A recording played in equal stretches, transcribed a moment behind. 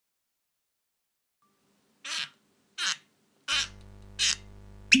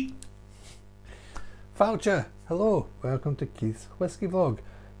Falcha! Hello, welcome to Keith's Whisky Vlog.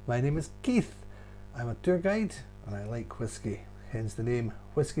 My name is Keith. I'm a tour guide and I like whisky, hence the name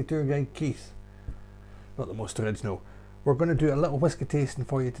Whisky Tour Guide Keith. Not the most original. We're going to do a little whisky tasting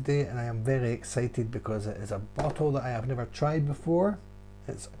for you today and I am very excited because it is a bottle that I have never tried before.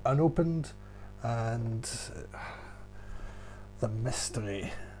 It's unopened and the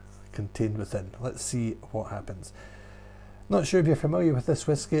mystery contained within. Let's see what happens. Not sure if you're familiar with this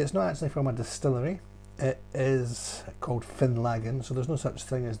whisky. It's not actually from a distillery. It is called Finlaggan, so there's no such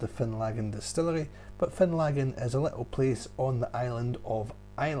thing as the Finlaggan distillery, but Finlaggan is a little place on the island of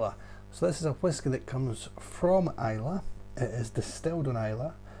Islay. So this is a whisky that comes from Islay. It is distilled on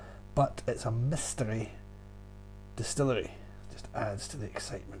Islay, but it's a mystery distillery. Just adds to the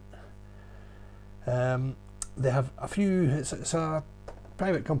excitement. They have a few, it's a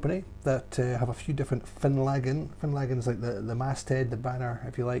private company that have a few different Finlaggan. Finlaggan's like the masthead, the banner,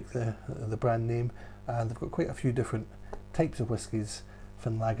 if you like, the brand name. And they've got quite a few different types of whiskies.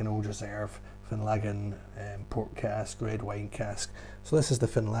 Finlaggan Old Reserve, Finlaggan Port Cask, Red Wine Cask. So this is the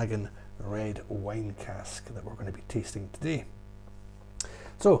Finlaggan Red Wine Cask that we're going to be tasting today.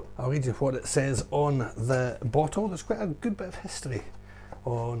 So I'll read you what it says on the bottle. There's quite a good bit of history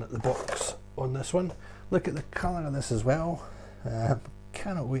on the box on this one. Look at the colour of this as well.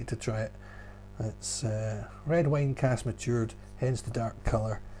 Cannot wait to try it. It's red wine cask matured, hence the dark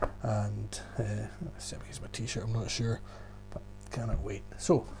colour. And let's see if I use my t-shirt, I'm not sure, but cannot wait.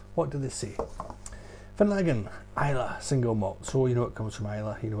 So what do they say? Finlaggan Islay single malt. So you know it comes from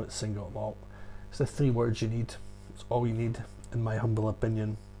Islay, you know it's single malt. It's the 3 words you need. It's all you need in my humble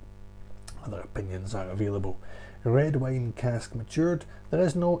opinion. Other opinions are available. Red wine cask matured. There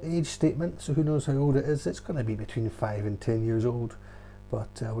is no age statement, so who knows how old it is. It's going to be between 5 and 10 years old,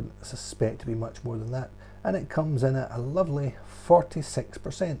 but I wouldn't suspect to be much more than that. And it comes in at a lovely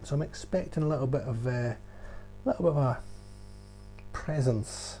 46%. So I'm expecting a little bit of a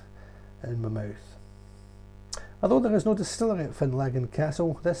presence in my mouth. Although there is no distillery at Finlaggan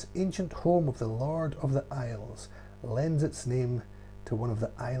Castle, this ancient home of the Lord of the Isles lends its name to one of the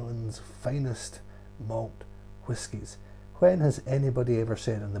island's finest malt whiskies. When has anybody ever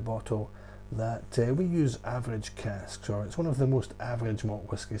said in the bottle that we use average casks, or it's one of the most average malt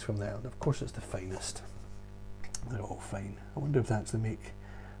whiskies from the island? Of course it's the finest. They're all fine. I wonder if they actually make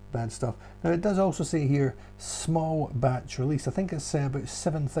bad stuff. Now it does also say here small batch release. I think it's about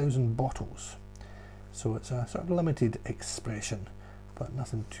 7,000 bottles. So it's a sort of limited expression, but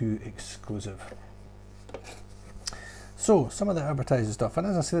nothing too exclusive. So some of the advertising stuff, and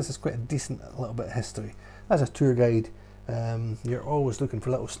as I say, this is quite a decent little bit of history. As a tour guide, you're always looking for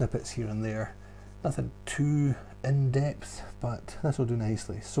little snippets here and there. Nothing too in-depth, but this will do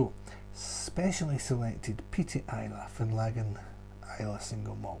nicely. So, specially selected Peaty Islay Finlaggan Islay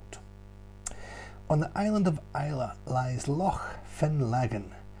single malt. On the island of Islay lies Loch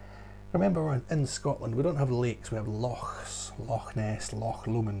Finlaggan. Remember, we're in Scotland. We don't have lakes, we have lochs, Loch Ness, Loch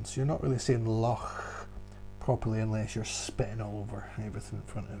Lomond. So you're not really saying loch properly unless you're spitting all over everything in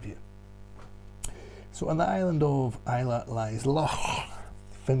front of you. So on the island of Islay lies Loch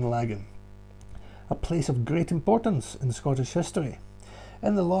Finlaggan, a place of great importance in Scottish history.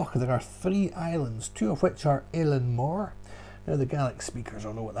 In the loch there are 3 islands, 2 of which are Eilean Mor. Now the Gaelic speakers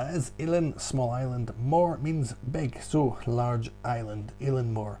will know what that is. Eilean, small island, Mor means big, so large island,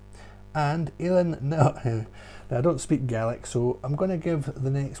 Eilean Mor. And Eilean, now I don't speak Gaelic, so I'm going to give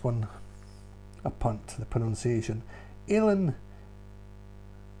the next one a punt, the pronunciation. Eilean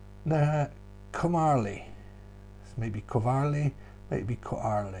na Comarley. Maybe Covarley, might be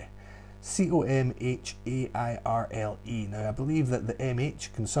Coarley. C-O-M-H-A-I-R-L-E. Now I believe that the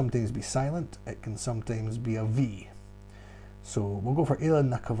MH can sometimes be silent, it can sometimes be a V. So we'll go for Eilean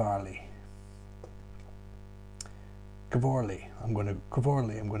na Covarley. Covarley, I'm going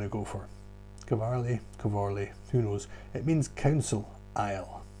to go for. Covarley, who knows. It means council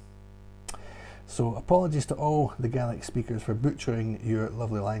isle. So apologies to all the Gaelic speakers for butchering your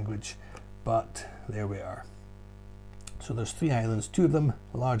lovely language, but there we are. So there's 3 islands, 2 of them,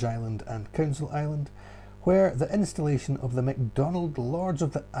 Large Island and Council Island, where the installation of the MacDonald Lords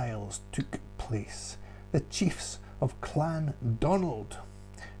of the Isles took place. The chiefs of Clan Donald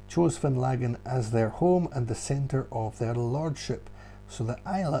chose Finlaggan as their home and the centre of their lordship, so the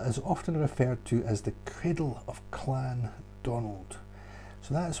Islay is often referred to as the cradle of Clan Donald.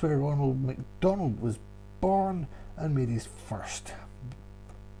 So that's where Ronald MacDonald was born and made his first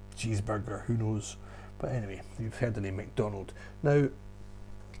cheeseburger, who knows. But anyway, you've heard the name MacDonald. Now,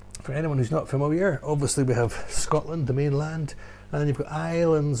 for anyone who's not familiar, obviously we have Scotland, the mainland, and then you've got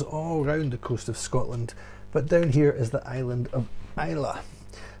islands all around the coast of Scotland. But down here is the island of Islay.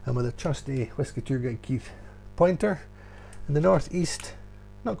 and with a trusty whisky tour guide Keith Pointer. In the northeast,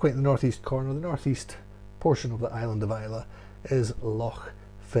 not quite the northeast corner, the northeast portion of the island of Islay is Loch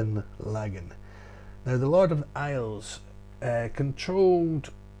Finlaggan. Now the Lord of the Isles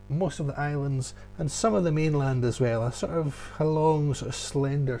controlled most of the islands and some of the mainland as well, a sort of a long sort of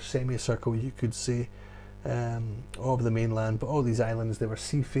slender semicircle you could say of the mainland, but all these islands, they were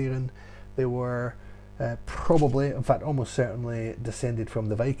seafaring, they were probably, in fact almost certainly, descended from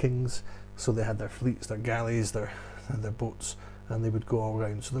the Vikings, so they had their fleets, their galleys, their boats, and they would go all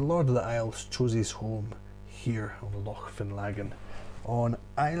around. So the Lord of the Isles chose his home here on Loch Finlaggan on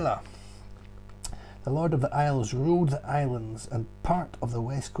Islay. The Lord of the Isles ruled the islands and part of the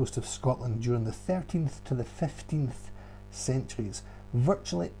west coast of Scotland during the 13th to the 15th centuries,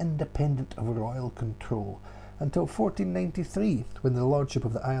 virtually independent of royal control, until 1493, when the lordship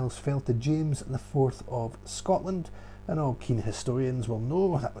of the Isles fell to James IV of Scotland, and all keen historians will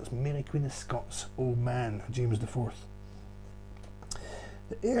know that was Mary Queen of Scots' old man, James IV.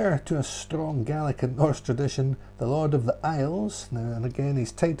 The heir to a strong Gaelic and Norse tradition, the Lord of the Isles, now and again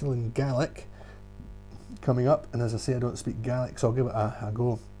his title in Gaelic coming up, and as I say I don't speak Gaelic, so I'll give it a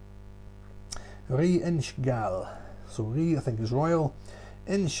go. Ri Inch Gal, so Ri I think is royal,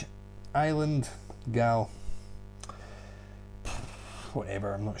 Inch island, Gal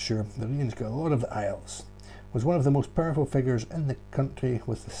whatever, I'm not sure. The Ri Inch Gal, Lord of the Isles, was one of the most powerful figures in the country,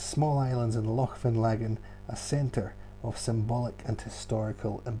 with the small islands in Loch Finlaggan a centre of symbolic and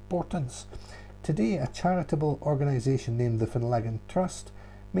historical importance. Today a charitable organisation named the Finlaggan Trust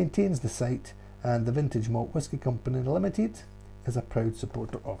maintains the site, and the Vintage Malt Whisky Company Limited is a proud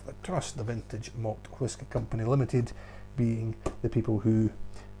supporter of the trust. The Vintage Malt Whisky Company Limited being the people who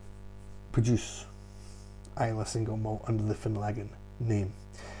produce Islay single malt under the Finlaggan name.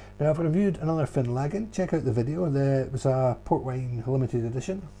 Now I've reviewed another Finlaggan, check out the video. It was a port wine limited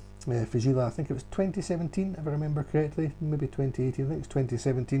edition, Fijila, I think it was 2017 if I remember correctly, maybe 2018, I think it's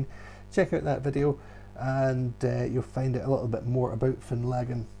 2017. Check out that video and you'll find out a little bit more about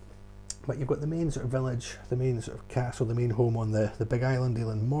Finlaggan. But you've got the main sort of village, the main sort of castle, the main home on the big island,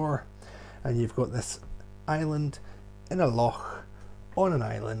 Eilean Mor, and you've got this island in a loch, on an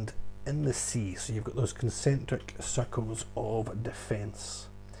island, in the sea, so you've got those concentric circles of defence.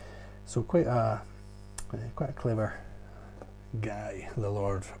 So quite a clever guy, the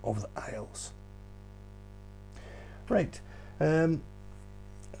Lord of the Isles. Right, let's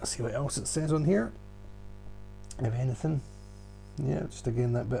see what else it says on here, if anything. Yeah, just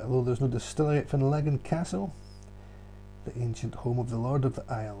again that bit, although there's no distillery at Finlaggan Castle, the ancient home of the Lord of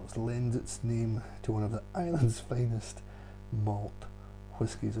the Isles lends its name to one of the island's finest malt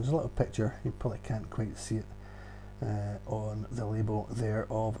whiskies. There's a little picture, you probably can't quite see it on the label there,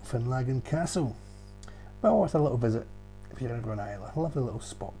 of Finlaggan Castle. Well worth a little visit if you're ever on Islay. A lovely little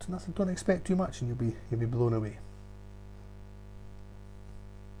spot. Nothing, don't expect too much and you'll be blown away.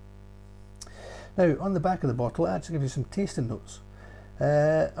 Now on the back of the bottle it actually gives you some tasting notes.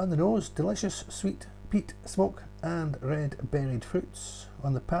 On the nose, delicious sweet peat smoke and red berried fruits.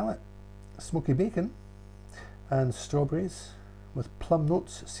 On the palate, smoky bacon and strawberries with plum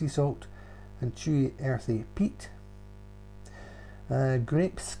notes, sea salt and chewy earthy peat.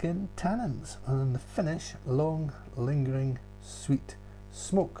 Grape skin tannins, and on the finish, long lingering sweet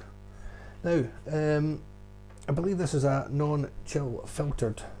smoke. Now I believe this is a non-chill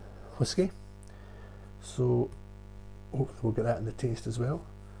filtered whisky, so hopefully we'll get that in the taste as well.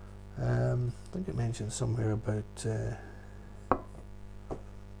 I think it mentioned somewhere about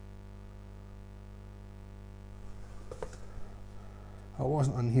I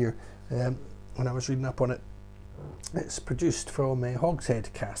wasn't on here when I was reading up on it. It's produced from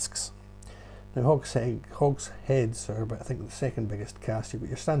hogshead casks. Now hogsheads are about, I think, the second biggest cask. You've got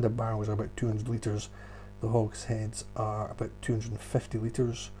your standard barrels are about 200 litres. The hogsheads are about 250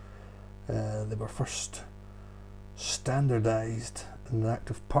 litres. They were first standardised in an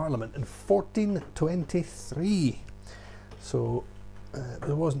Act of Parliament in 1423. So it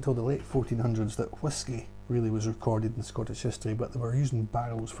wasn't until the late 1400s that whisky really was recorded in Scottish history, but they were using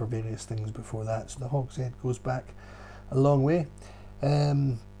barrels for various things before that, so the hogshead goes back a long way.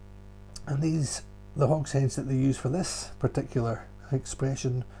 And the hogsheads that they use for this particular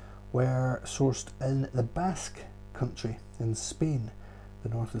expression were sourced in the Basque country in Spain, the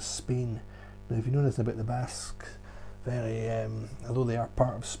north of Spain. Now if you know anything about the Basques, although they are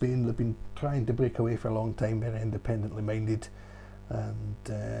part of Spain, they've been trying to break away for a long time, very independently minded, and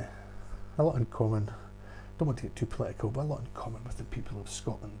a lot in common. Don't want to get too political, but a lot in common with the people of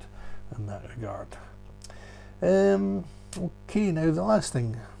Scotland in that regard. Okay, now the last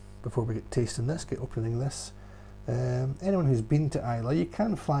thing before we get tasting this, get opening this, Anyone who's been to Islay, you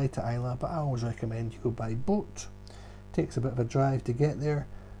can fly to Islay, but I always recommend you go by boat. Takes a bit of a drive to get there,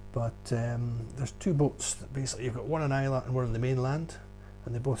 but there's two boats that basically, you've got one on Islay and one on the mainland,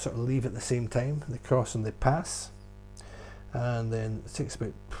 and they both sort of leave at the same time. They cross and they pass, and then it takes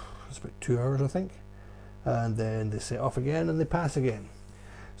about 2 hours, I think, and then they set off again and they pass again.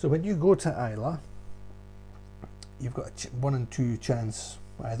 So when you go to Islay, you've got a 1 in 2 chance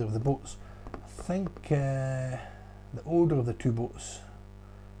either of the boats. I think the older of the two boats,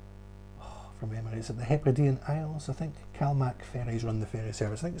 from memory, is it the Hebridean Isles? I think Calmac ferries run the ferry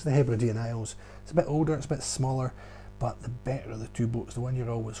service. I think it's the Hebridean Isles. It's a bit older, it's a bit smaller, but the better of the two boats, the one you're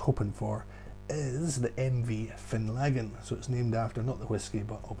always hoping for, is the MV Finlaggan. So it's named after not the whiskey,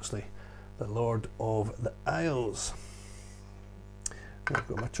 but obviously the Lord of the Isles. I've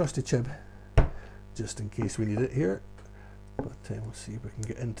got my trusty chib just in case we need it here, but we'll see if we can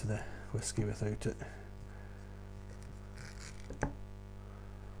get into the whiskey without it.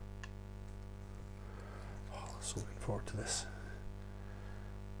 Oh, so looking forward to this.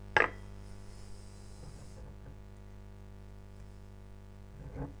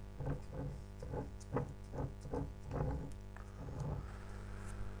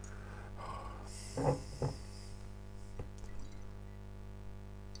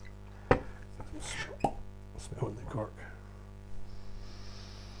 Smell the cork.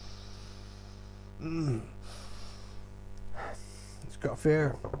 It's got a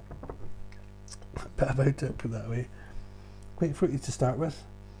fair bit about it, put that way. Quite fruity to start with,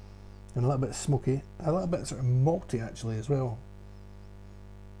 and a little bit smoky, a little bit sort of malty actually as well.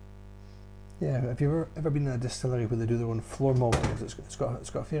 Yeah, have you ever been in a distillery where they do their own floor maltings? It's got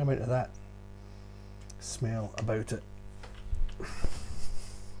a fair amount of that smell about it.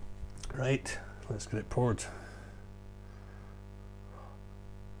 Right, let's get it poured.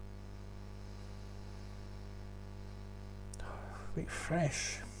 Quite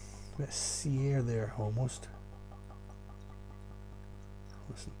fresh, a bit of sea air there almost.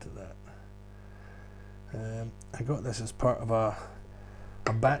 Listen to that. I got this as part of a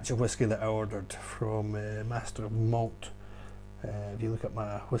batch of whiskey that I ordered from Master of Malt. If you look at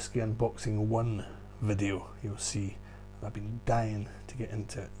my Whiskey Unboxing 1 video, you'll see I've been dying to get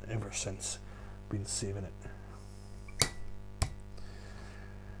into it ever since. Been saving it.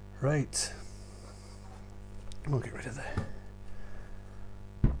 Right, we'll get rid of the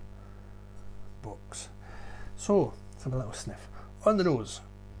box. So let's have a little sniff. On the nose,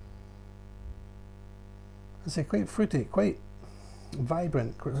 I say quite fruity, quite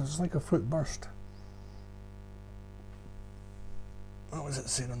vibrant. It's like a fruit burst. What was it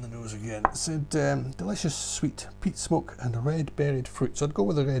saying on the nose again? It said delicious sweet peat smoke and red berried fruits. I'd go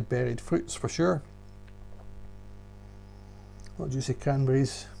with the red berried fruits for sure. A lot of juicy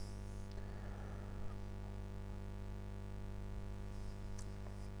cranberries.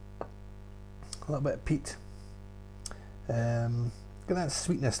 A little bit of peat. Get that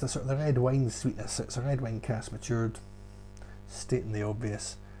sweetness, the sort of the red wine sweetness. It's a red wine cask matured, stating the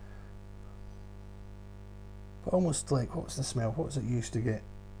obvious. But almost like, what's the smell? What was it you used to get?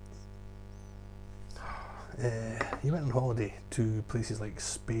 You went on holiday to places like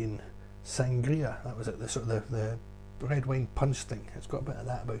Spain, sangria. That was it. The sort of the red wine punch thing. It's got a bit of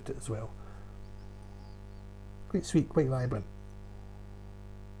that about it as well. Quite sweet, quite vibrant.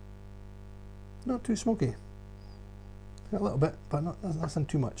 Not too smoky. A little bit, but nothing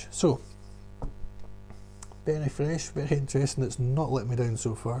too much. So, very fresh, very interesting. It's not let me down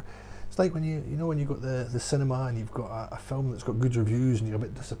so far. It's like when you know when you go to the cinema and you've got a film that's got good reviews and you're a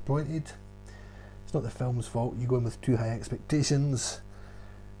bit disappointed. It's not the film's fault. You go in with too high expectations.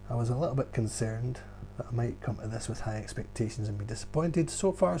 I was a little bit concerned that I might come to this with high expectations and be disappointed.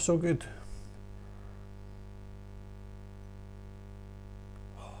 So far, so good.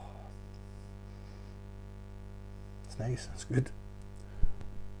 It's nice. It's good.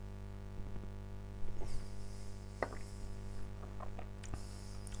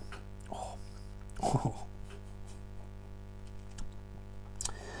 Oh.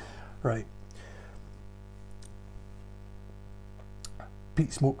 Right.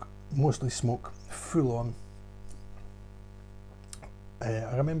 Peat smoke, mostly smoke, full on.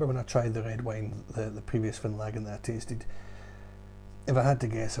 I remember when I tried the red wine, the previous Finlaggan that I tasted, if I had to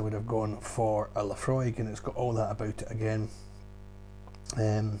guess I would have gone for a Lafroig, and it's got all that about it again.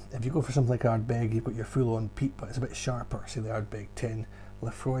 If you go for something like Ardbeg, you've got your full on peat, but it's a bit sharper, say the Ardbeg 10.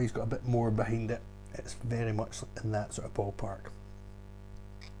 Lafroig's got a bit more behind it. It's very much in that sort of ballpark.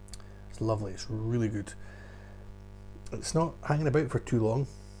 It's lovely, it's really good. It's not hanging about for too long,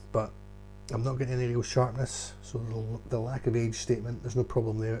 but I'm not getting any real sharpness, so the lack of age statement, there's no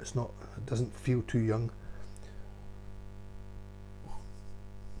problem there. It doesn't feel too young.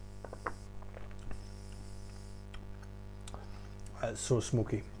 It's so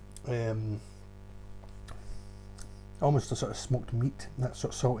smoky. Almost a sort of smoked meat, that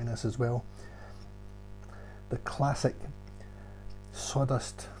sort of saltiness as well. The classic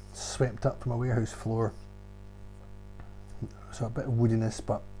sawdust swept up from a warehouse floor. So a bit of woodiness,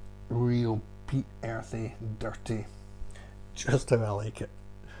 but real peat, earthy, dirty. Just how I like it.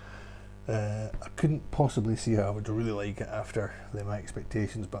 I couldn't possibly see how I would really like it after my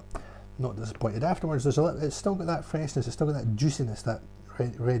expectations, but not disappointed. Afterwards, it's still got that freshness, it's still got that juiciness, that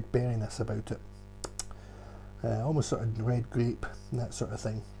red berryness about it. Almost sort of red grape, that sort of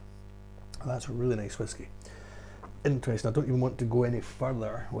thing. That's a really nice whiskey. Interesting. I don't even want to go any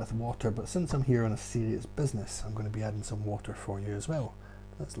further with water, but since I'm here on a serious business, I'm going to be adding some water for you as well.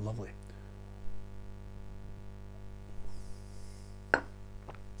 That's lovely.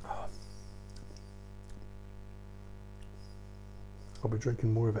 I'll be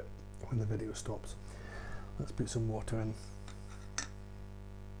drinking more of it when the video stops. Let's put some water in.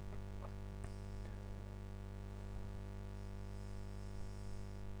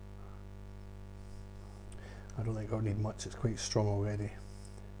 I don't think I'll need much, it's quite strong already.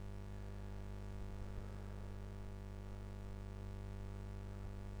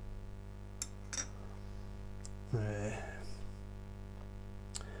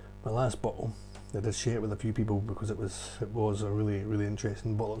 My last bottle, I did share it with a few people because it was a really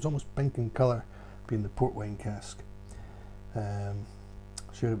interesting bottle. It was almost pink in colour, being the port wine cask.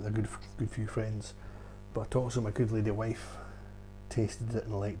 Shared it with a good few friends, but also my good lady wife tasted it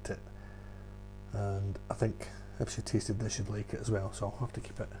and liked it. And I think if she tasted this, she'd like it as well. So I'll have to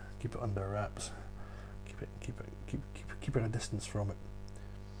keep it under wraps, keep her a distance from it.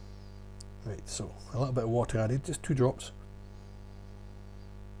 Right, so a little bit of water added, just 2 drops.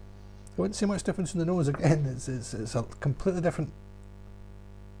 I wouldn't see much difference in the nose. Again, it's a completely different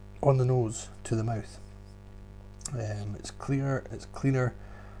on the nose to the mouth. It's clear, it's cleaner.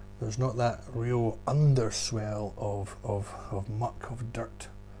 There's not that real underswell of muck, of dirt.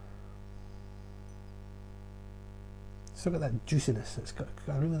 Still got that juiciness. It's got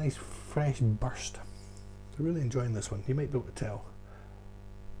a really nice fresh burst. I'm really enjoying this one. You might be able to tell.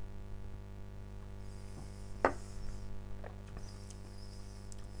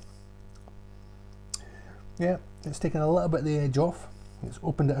 Yeah, it's taken a little bit of the edge off. It's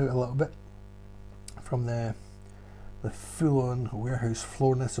opened it out a little bit from the full-on warehouse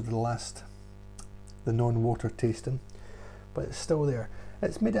floorness of the non-water tasting, but it's still there.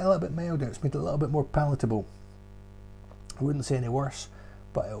 It's made it a little bit milder. It's made it a little bit more palatable. I wouldn't say any worse,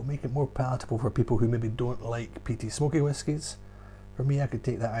 but it'll make it more palatable for people who maybe don't like peaty smoky whiskies. For me, I could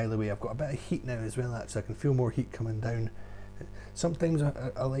take that Islay. I've got a bit of heat now as well, actually. I can feel more heat coming down. Sometimes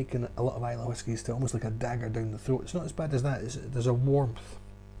I like in a lot of Islay whiskies to almost like a dagger down the throat. It's not as bad as that. There's a warmth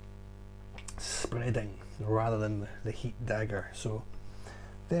spreading rather than the heat dagger. So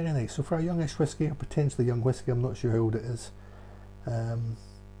very nice. So for a youngish whiskey, or potentially young whiskey, I'm not sure how old it is. Not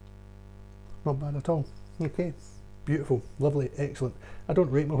bad at all. Okay, beautiful, lovely, excellent. I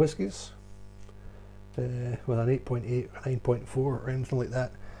don't rate my whiskies with an 8.8 or 9.4 or anything like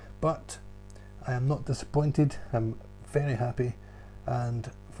that, but I am not disappointed. I'm very happy,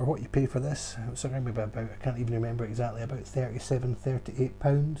 and for what you pay for this, it's around about, I can't even remember exactly, about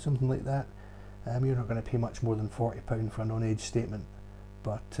 £37–38, something like that. You're not going to pay much more than £40 for a non-age statement,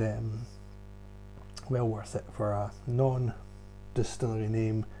 but well worth it for a non-distillery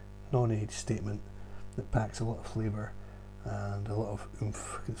name, non-age statement that packs a lot of flavour and a lot of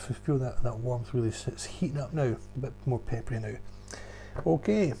oomph. I feel that warmth really, it's heating up now, a bit more peppery now.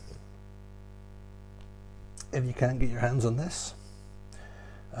 Okay. If you can't get your hands on this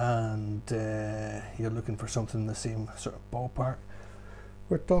and you're looking for something in the same sort of ballpark,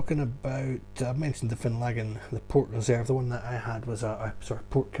 we're talking about, I've mentioned the Finlaggan, the Port Reserve. The one that I had was a sort of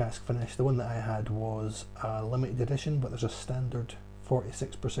port cask finish. The one that I had was a limited edition, but there's a standard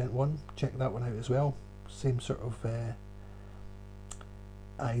 46% one. Check that one out as well. Same sort of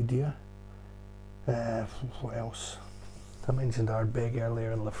idea. What else? I mentioned Ardbeg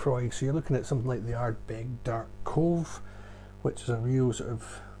earlier and Lafroig, so you're looking at something like the Ardbeg Dark Cove, which is a real sort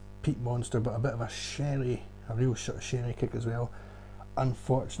of peat monster, but a bit of a sherry, a real sort of sherry kick as well.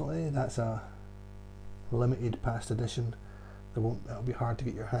 Unfortunately, that's a limited past edition. It'll be hard to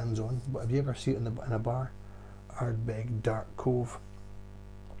get your hands on, but have you ever seen it in a bar? Ardbeg Dark Cove.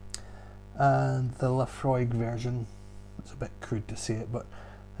 And the Lafroig version, it's a bit crude to say it, but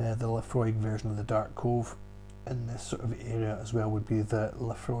the Lafroig version of the Dark Cove in this sort of area as well would be the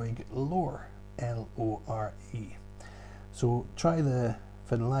Lafroig Lore, L-O-R-E. So try the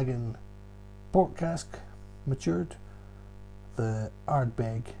Finlaggan Port Cask matured, the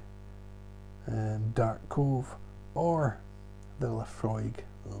Ardbeg Dark Cove, or the Lafroig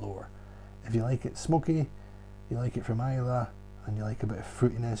lower. If you like it smoky, you like it from Islay, and you like a bit of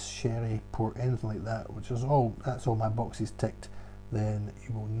fruitiness, sherry, port, anything like that, which is that's all my boxes ticked, then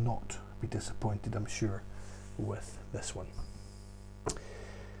you will not be disappointed, I'm sure, with this one.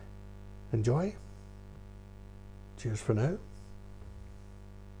 Enjoy. Cheers for now.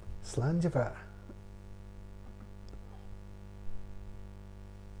 Slàinte mhath.